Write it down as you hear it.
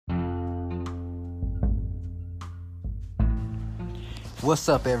What's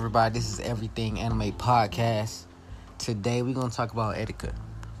up, everybody? This is Everything Anime Podcast. Today, we're going to talk about Etika.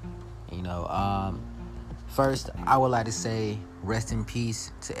 First, I would like to say rest in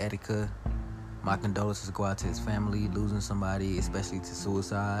peace to Etika. My condolences go out to his family. Losing somebody, especially to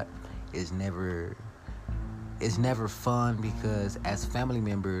suicide, is never fun because as family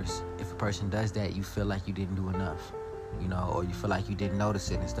members, if a person does that, you feel like you didn't do enough, or you feel like you didn't notice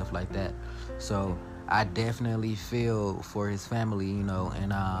it and stuff like that. So I definitely feel for his family, and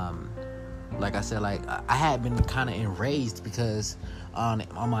like I said, I had been kind of enraged because on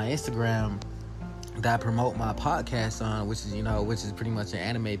my Instagram that I promote my podcast on, which is pretty much an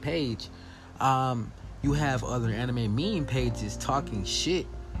anime page, you have other anime meme pages talking shit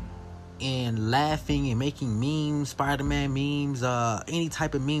and laughing and making memes, Spider-Man memes, any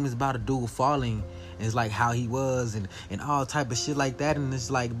type of memes about a dude falling. It's like how he was and all type of shit like that. And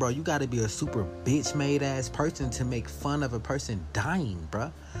it's like, bro, you gotta be a super bitch made ass person to make fun of a person dying,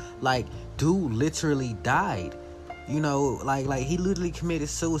 bro. Like, dude literally died. He literally committed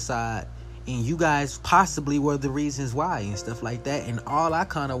suicide, and you guys possibly were the reasons why and stuff like that. And all I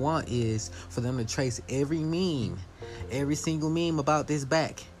kind of want is for them to trace every single meme about this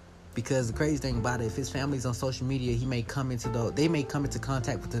back. Because the crazy thing about it, if his family's on social media, they may come into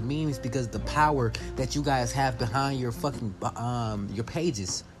contact with the memes because the power that you guys have behind your fucking your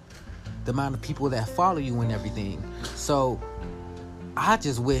pages, the amount of people that follow you and everything. So I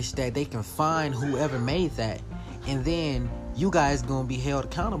just wish that they can find whoever made that, and then you guys gonna be held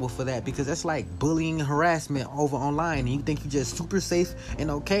accountable for that, because that's like bullying and harassment over online, and you think you're just super safe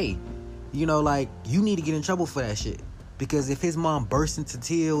and okay. You need to get in trouble for that shit. Because if his mom bursts into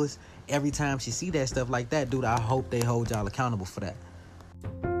tears every time she see that stuff like that, dude, I hope they hold y'all accountable for that.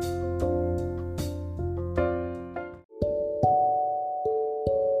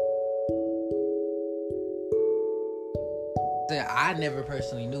 I never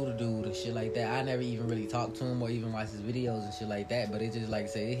personally knew the dude and shit like that. I never even really talked to him or even watched his videos and shit like that. But it just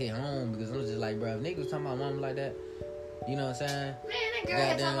it hit home because I was just like, bro, if niggas was talking about mom like that, you know what I'm saying? Man, that girl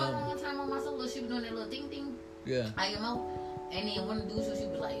had talking about one time on my solo, she was doing that little thing. Yeah. IMO. And then one of the dudes, she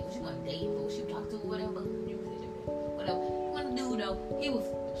was like, she wasn't dating, but she was talking to whatever. Whatever. One dude though, he was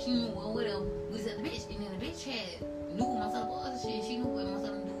cute or whatever. We said the bitch, and then the bitch knew who my son was and shit. She knew what my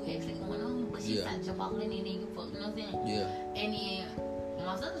son dude had shit going on, but she started to jump off and then you fuck, you know what I'm saying? Yeah. And then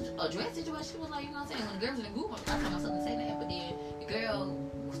my son addressed it to her. She was like, you know what I'm saying? When the girls in the group, I told my son to say that, but then the girl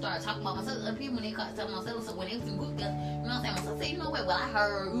started talking about my son. Other people when they caught telling my son, so when they was in group, you know what I'm saying? My son said, you know what? Well, I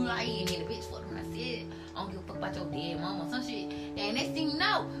heard, and then the bitch fucked him. I said, I don't give a fuck about your dead mama, some shit. And next thing you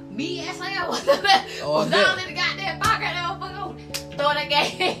know, me as I was down in the goddamn pocket, that motherfucker. Throw that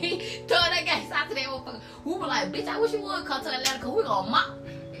gas out to that motherfucker. We were like, bitch, I wish you would come to Atlanta, because we gonna mop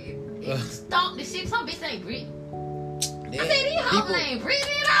stomp this shit. Some bitch ain't Brit. I said, these hoes ain't Brit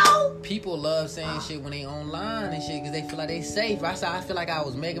at all. People love saying shit when they online and shit because they feel like they safe. I feel like I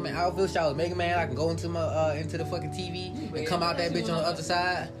was Mega Man. I wish I was Mega Man. I can go into my into the fucking TV and come out that bitch on the other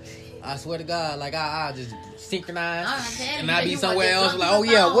side. I swear to God, I just synchronize and I be somewhere else. Like, oh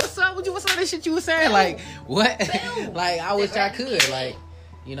yeah, what's up with you? What's up with this shit you was saying? Like, what? I wish I could.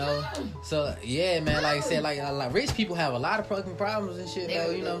 So yeah, man. Like I said, like rich people have a lot of fucking problems and shit,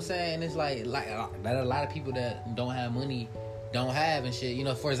 though. You know what I'm saying? And it's like that a lot of people that don't have money don't have and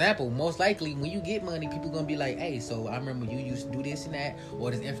shit. For example, most likely when you get money, people gonna be like, hey, so I remember you used to do this and that,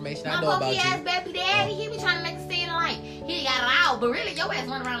 or this information I know about you. My baby daddy, he be trying to make it seem like he got it all, but really your ass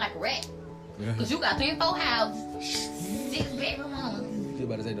running around like a rat. Cause you got 3 or 4 houses, 6 bedroom homes. You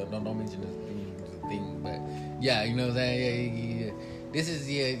about to say don't mention this thing, but yeah, you know what I'm saying? Yeah. This is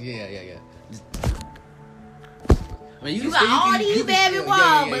yeah. I mean, you got all these baby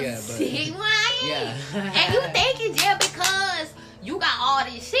walls, but see why? Yeah. And you think it's just because you got all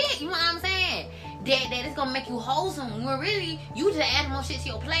this shit, you know what I'm saying? That it's gonna make you wholesome. When really, you just add more shit to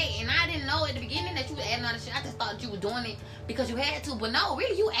your plate. And I didn't know at the beginning that you was adding all this shit. I just thought you were doing it because you had to. But no,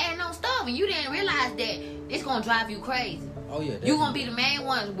 really, you adding on stuff. And you didn't realize that it's gonna drive you crazy. Oh, yeah. You gonna be the main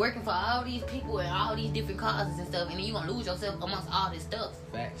ones working for all these people and all these different causes and stuff. And then you gonna lose yourself amongst all this stuff.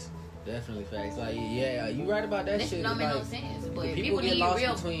 Facts. Definitely facts. Yeah, you right about that shit. Don't make no sense. But people need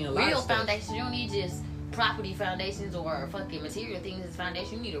real foundations. You don't need just property foundations or fucking material things as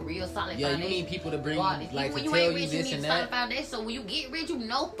foundation. You need a real solid foundation. Yeah, you need people to bring when to you tell ain't you rich, this you and need that. Solid foundation. So when you get rich, you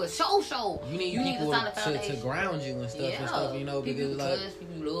know for sure. You need people to ground you and stuff because people trust,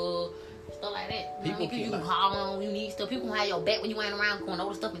 people love. Stuff like that. People you can call on when you need stuff. People can have your back when you ain't around, going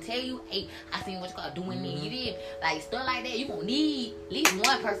over stuff and tell you, hey, I seen what you got doing there. You did. Like stuff like that. You gonna need at least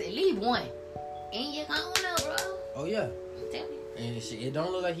one person, in your corner, bro. Oh yeah. Tell me. And it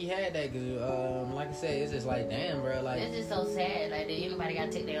don't look like he had that, cause like I said, it's just like, damn, bro, like it's just so sad. Like, that anybody got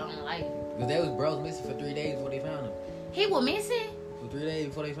to take their own life. Cause they was bros missing for 3 days before they found him. He was missing. For 3 days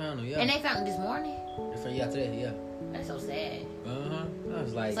before they found him, yeah. And they found him this morning. Yeah, today, yeah. That's so sad. I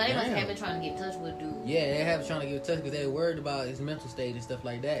was like, so they must damn. have been trying to get in touch with dude. Yeah, they have been trying to get in touch because they were worried about his mental state and stuff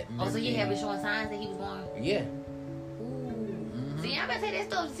like that. Oh, so he have been showing signs that he was going. Yeah. See, I better take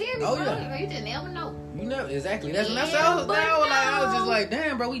that stuff serious, Oh, bro. yeah. You just never know. You know, exactly. That's Yeah, what I was. but I was just no. like,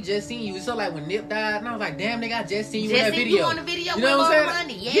 damn, bro, we just seen you. So like when Nip died, and I was like, damn, nigga, I just seen you in Just that seen video. you on the video You with know what I'm Lil saying?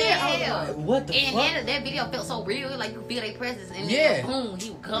 Money. Yeah. I Yeah. was like, what the And fuck? that video felt so real, like you feel their presence, and Yeah. then boom, he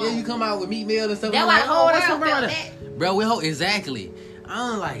would come. Yeah, you come out with Meat Mill and stuff. That's I'm why like, the whole that's world my felt brother. that. Bro, exactly.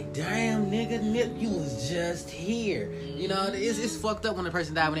 I'm like, damn, nigga, Nip, you was just here. You know, it's fucked up when the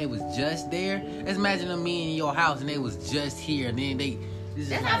person died when they was just there. Let's imagine them being in your house and they was just here, and then they.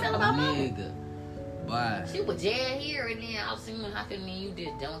 That's how I feel about mama. nigga. Bye. She was jail here, and then I was seeing in hospital, and then you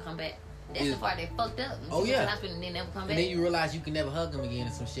just don't come back. That's Yeah. the part that fucked up. Oh, She yeah. was in hospital and then never come back. And then you realize you can never hug them again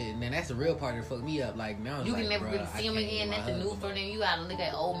and some shit. And then that's the real part that fucked me up. Like, now it's You like, can never bruh, really I see them can't again. even That's the hug new them. for them. You gotta look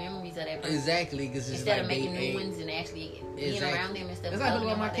at old memories of that person. Exactly, because it's Instead like of making they new ones and actually being Exactly. around them and stuff. That's how I feel loving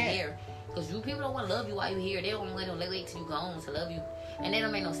about my them while they're cat. here. Because you people don't want to love you while you're here. They don't let them wait till you gone to love you. And that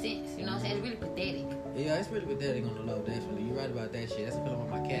don't make no sense. You know what I'm saying? It's really pathetic. Yeah, it's really pathetic on the low, definitely. You're right about that shit. That's the feeling about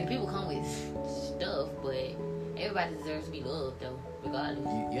my And cat. people come with stuff, but everybody deserves to be loved, though, regardless.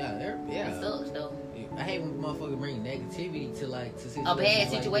 Yeah. It sucks, though. I hate when motherfuckers bring negativity to situations. A bad like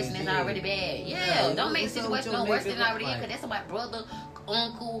situation this, that's already bad. Yeah, Yeah, don't make the what's up with situation your no worse than nigga? it already is. Like- Because that's somebody's brother,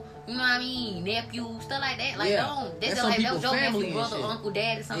 uncle, you know what I mean, nephew, stuff like that. Like, Yeah. don't. That's That's some like that was people's your family nephew, and brother, shit. uncle,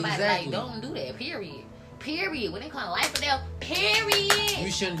 daddy, somebody. Exactly. Like, don't do that. Period. When they call life or death, period.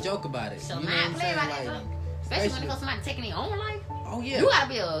 You shouldn't joke about it. So you know not what I'm play saying? about that stuff. Especially when it comes to somebody taking their own life. Oh yeah. You gotta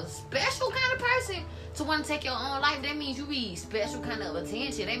be a special kind of person to want to take your own life. That means you need special kind of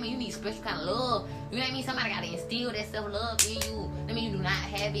attention. That means you need special kind of love. You know what I mean? Somebody gotta instill that self-love in you. That means you do not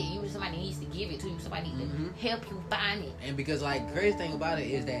have it. You somebody needs to give it to you. Somebody needs to help you find it. And because like crazy thing about it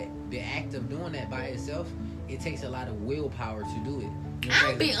is that the act of doing that by itself, it takes a lot of willpower to do it. You know,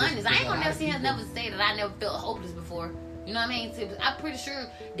 I'll be because- honest. I because ain't a gonna lot never of see him people- never say that I never felt hopeless before. You know what I mean? So I'm pretty sure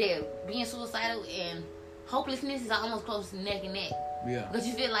that being suicidal and hopelessness is almost close to neck and neck. Yeah. Because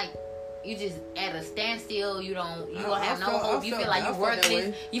you feel like you just at a standstill. You don't I have no felt- hope. I You felt- feel like I you're felt that worthless.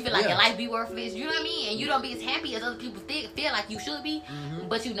 way. You feel like Yeah. your life be worthless. You know what I mean? And you don't be as happy as other people feel like you should be,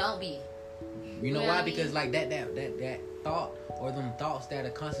 but you don't be. You know Yeah, why? I mean- Because like that thought or them thoughts that are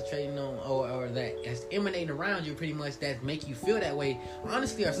concentrating on or that is emanating around you pretty much that make you feel that way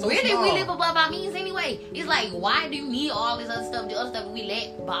honestly are so Really, small. we live above our means anyway. It's like, why do you need all this other stuff? The other stuff we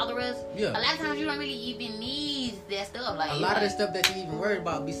let bother us. Yeah. A lot of times you don't really even need that stuff. Like A lot of the stuff that you even worried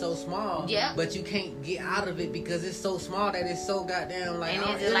about be so small, Yeah. but you can't get out of it because it's so small that it's so goddamn like and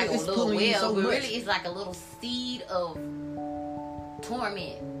it's just like a little pulling you well, so but much. really it's like a little seed of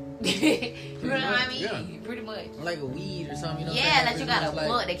torment. You know what I mean? Yeah. Pretty much. Like a weed or something, you know? Yeah, that what you I'm got a saying? Pretty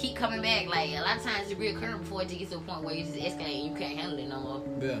blood. They keep coming back. Like, a lot of times it reoccurring before it just gets to a point where you just escalate and you can't handle it no more.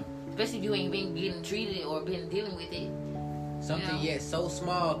 much, yeah. Especially if you ain't been getting treated or been dealing with it. Something You know? yet so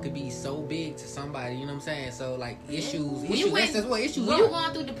small could be so big to somebody, you know what I'm saying? So like issues, When you went- that's what issues When are. you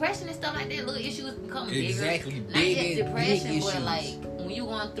going through depression and stuff like that, little issues become Exactly, bigger. Not big just depression, big but issues. like when you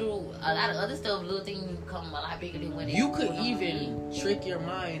going through a lot of other stuff, little things become a lot bigger than what it You could what it even trick your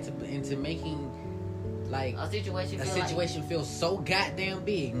mind into making like a situation a feel like. situation feel so goddamn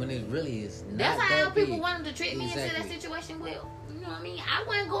big when it really is not That's how that people big. wanted to trick me into that Exactly. situation with. You know what I mean? I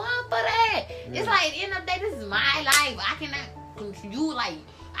wasn't going for that. Yeah. It's like at the end of the day, this is my life. I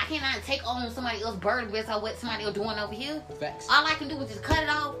cannot take on somebody else's burden based on what somebody else doing over here. Facts. All I can do is just cut it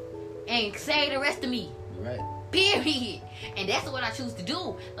off and save the rest of me. Right. Period. And that's what I choose to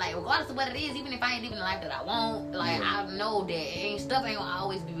do. Like, regardless of what it is, even if I ain't living the life that I want, like, Yeah. I know that stuff ain't gonna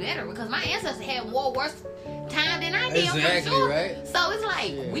always be better because my ancestors had more worse time than I did. I'm pretty Exactly, sure. right? So it's like,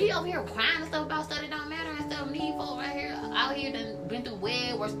 Shit. we over here crying and stuff about stuff that don't matter and stuff. These folks right here, out here, done been through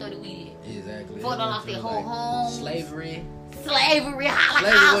way worse stuff than we did. Exactly. Before they lost their whole home. Slavery. Slavery, Slavery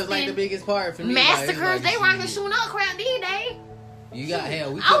Holocaust, was like the biggest part for me. massacres. Like, They around here shit. shooting up crap these days. You got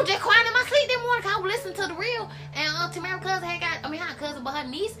hell. We I was could- just crying in my sleep that morning 'cause I was listening to the real. And Tamara cousin her cousin, but her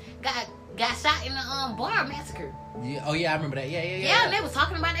niece got shot in the bar massacre. Yeah. Oh yeah, I remember that. Yeah. Yeah, and they was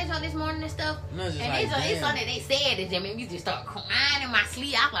talking about that show this morning and stuff. No, it's just and like, it's damn. something they said that made me just start crying in my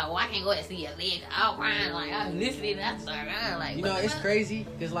sleep. I was like, well, I can't go to see a leg. I was crying, like, I was listening, and I started crying, like, You know, it's crazy,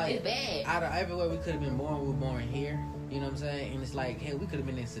 because, like, it's bad. out of everywhere we could have been born, we were born here. You know what I'm saying? And it's like, hell, we could have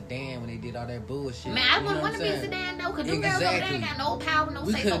been in Sudan when they did all that bullshit. Man, I you know wouldn't what want to I'm be in saying? Sudan, though, because them girls over there ain't got no power, no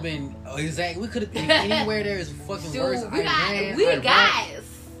We say could so. have been, exactly, we could have been anywhere there is fucking Shoot, worse.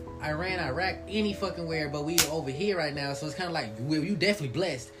 Iran, Iraq, any fucking where, but we over here right now, so it's kind of like, you definitely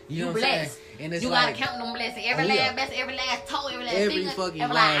blessed. You know what I'm saying? And it's you like, gotta count them blessings. Every last blessing, every last toe, every last Every finger, fucking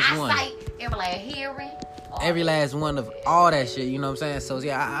every last last one. eyesight, every last hearing. every last one of all that shit, you know what I'm saying? So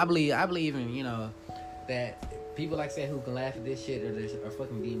yeah, I believe in, you know, that people like say who can laugh at this shit are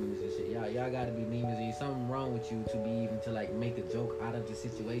fucking demons and shit. Y'all gotta be demons, and there's something wrong with you to be even to like make a joke out of the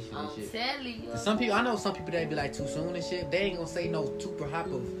situation and shit. Telling you. Some people, I know some people that be like too soon and shit. They ain't gonna say no super hop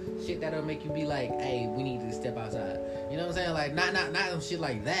of shit that'll make you be like, hey, we need to step outside. You know what I'm saying? Like not some shit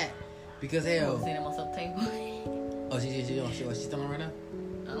like that, because hell. See them on some table. Oh, she's still on right now.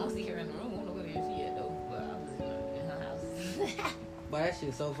 I don't see her in the room. I don't know where she at though. But I was in her house. But that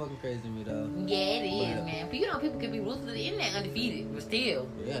shit's so fucking crazy to me though. Yeah, it is, man. But you know, people can be ruthless to the internet undefeated, but still,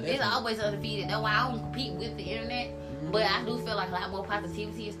 Yeah, it's definitely. always undefeated. That's why I don't compete with the internet. Mm-hmm. But I do feel like a lot more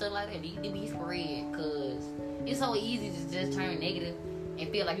positivity and stuff like that need to be spread, because it's so easy to just turn negative and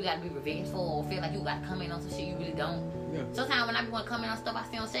feel like you gotta be revengeful or feel like you gotta come in on some shit you really don't. Yeah. Sometimes when I be want to come in on stuff I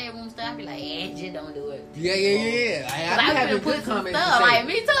see on shade room stuff, I be like, just don't do it. Yeah. I be But having put good some comments. to stuff, say. like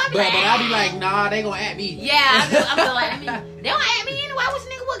me too. I be But like, I be like, nah, they gonna at me. yeah, I'm just like, they don't at me anyway. I wish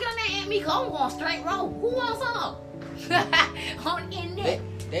nigga would get on there and at me, cause I'm going straight roll. Who wants some? On the internet.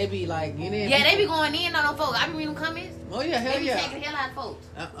 They be like, you know. Yeah, they be going in on them folks. I be reading them comments. Oh yeah, hell They be yeah. taking the hell out of folks.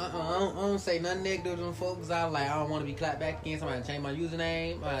 I don't say nothing negative to them folks. I like, I don't want to be clapped back again. Somebody change my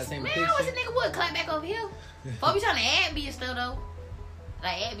username. Change my Man, I wish a picture. nigga would clap back over here. Folks be trying to add me and stuff though.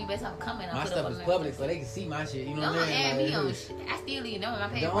 Like add me based off a comment. My stuff is public, so they can see my shit. You know Don't what I'm add me on saying? shit. I still leave them on my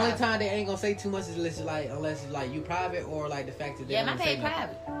page. The only time they ain't gonna say too much is unless it's like you private or like the fact that they Yeah, my don't say page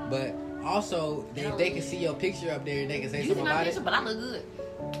nothing. private. But also they can see your picture up there and they can say You see something my about picture, it. but I look good.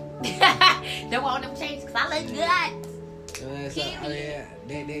 They want them changes because I look good. So, yeah,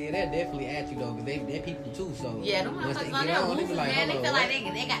 they're definitely at you though, because they're people too. So Yeah, them once they motherfuckers on get there, on, they be losers, like, man. They hold feel on, like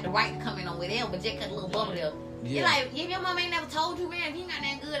what? they got the right to come in on with them, but just cut a little bubble there. Yeah. You're like, if your mom ain't never told you, man, if you ain't got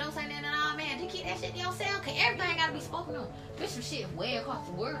that good, don't say nothing at all, man. Just keep that shit to yourself, because everything got to be spoken on. There's some shit way across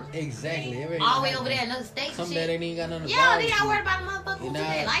the world. Exactly. All the way over there in other states and Something shit. that ain't even got nothing to Yeah, do they with not you. worried about a motherfucker who You do know?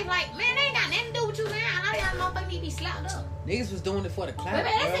 that. Life, like, man, they ain't got nothing to do with you, man. I know that motherfucker need to be slapped up. Niggas was doing it for the But clout, man,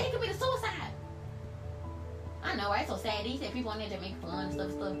 they say bro. he could be the suicide. I know, right? So sad. He said people on there that make fun and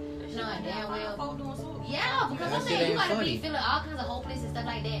stuff. Knowing damn well. Yeah, because That I'm shit saying you ain't gotta funny. be feeling all kinds of hopeless and stuff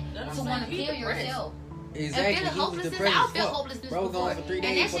like that That's to what I'm want to saying. kill He depressed. yourself. Exactly. And feeling He was hopelessness, depressed I as feel fuck. hopelessness Bro before. going for 3 And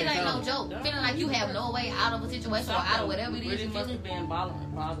days that before shit they ain't no found him. joke. Feeling like you have no way out of a situation or out of whatever it is really you must have feeling. been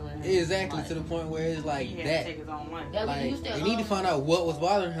bothering him. Exactly, Like, to the point where it's like he had that. to take his own life. That Like, we used to, they need to find out what was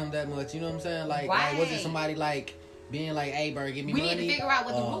bothering him that much. You know what I'm saying? Like was it Right. somebody like being like, "Hey, bro, give me we money"? need to figure out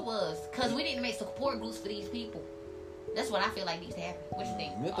what the root was, cause we need to make support groups for these people. That's what I feel like needs to happen. What you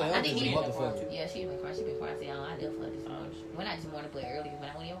think? Mental I health think is a he motherfucker. Yeah, she been crying. She been crying. I left her this morning. Well, not this morning, but earlier when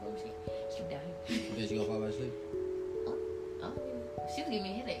I went in her room, she was down here. Then she gonna fall back asleep. Oh, she was giving me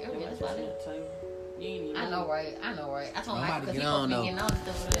a headache earlier. That's why I left. You ain't even I know, right? I told I'm her about to because get he on, supposed to though. be getting on and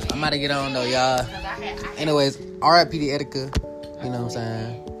stuff. I'm about to get on, though, y'all. Anyways, RIP to Etika. You know what I'm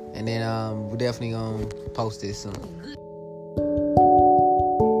saying? And then we definitely gonna post this soon. Good.